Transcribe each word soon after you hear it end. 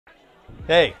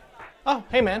Hey. Oh,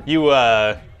 hey, man. You,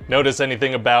 notice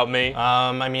anything about me?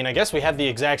 I mean, I guess we have the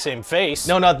exact same face.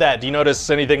 No, not that. Do you notice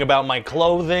anything about my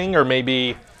clothing or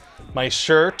maybe my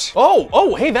shirt?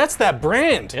 Oh, hey, that's that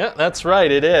brand. Yeah, that's right,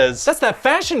 it is. That's that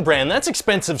fashion brand. That's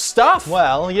expensive stuff.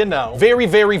 Well, you know. Very,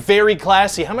 very, very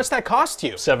classy. How much that cost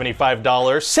you?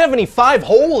 $75. 75?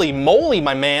 Holy moly,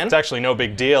 my man. It's actually no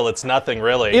big deal. It's nothing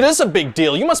really. It is a big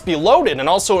deal. You must be loaded and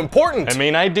also important. I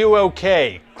mean, I do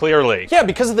okay. Clearly. Yeah,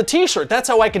 because of the t-shirt, that's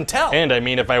how I can tell. And I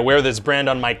mean, if I wear this brand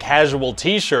on my casual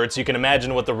t-shirts, you can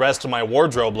imagine what the rest of my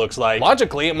wardrobe looks like.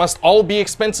 Logically, it must all be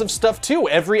expensive stuff too,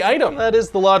 every item. That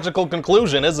is the logical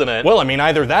conclusion, isn't it? Well, I mean,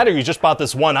 either that or you just bought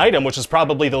this one item, which is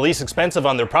probably the least expensive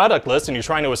on their product list, and you're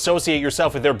trying to associate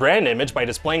yourself with their brand image by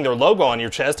displaying their logo on your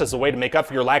chest as a way to make up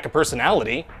for your lack of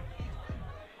personality.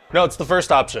 No, it's the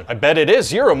first option. I bet it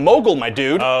is. You're a mogul, my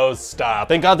dude. Oh, stop.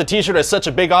 Thank God the t-shirt has such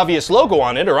a big obvious logo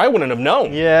on it, or I wouldn't have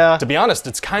known. Yeah. To be honest,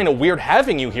 it's kind of weird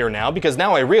having you here now, because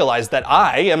now I realize that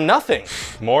I am nothing.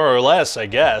 More or less, I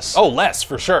guess. Oh, less,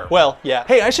 for sure. Well, yeah.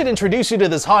 Hey, I should introduce you to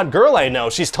this hot girl I know.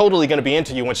 She's totally gonna be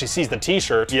into you when she sees the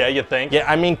t-shirt. Yeah, you think? Yeah,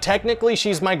 I mean, technically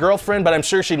she's my girlfriend, but I'm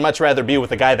sure she'd much rather be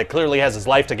with a guy that clearly has his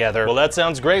life together. Well, that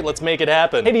sounds great. Let's make it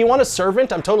happen. Hey, do you want a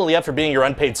servant? I'm totally up for being your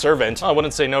unpaid servant. Oh, I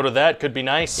wouldn't say no to that. Could be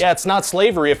nice. Yeah, it's not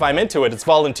slavery if I'm into it. It's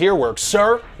volunteer work.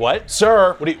 Sir? What?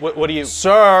 Sir? What do you?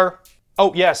 Sir?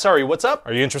 Oh, yeah, sorry, what's up?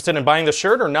 Are you interested in buying the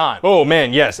shirt or not? Oh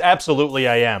man, yes, absolutely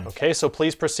I am. Okay, so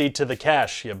please proceed to the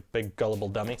cash, you big gullible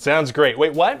dummy. Sounds great.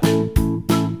 Wait, what?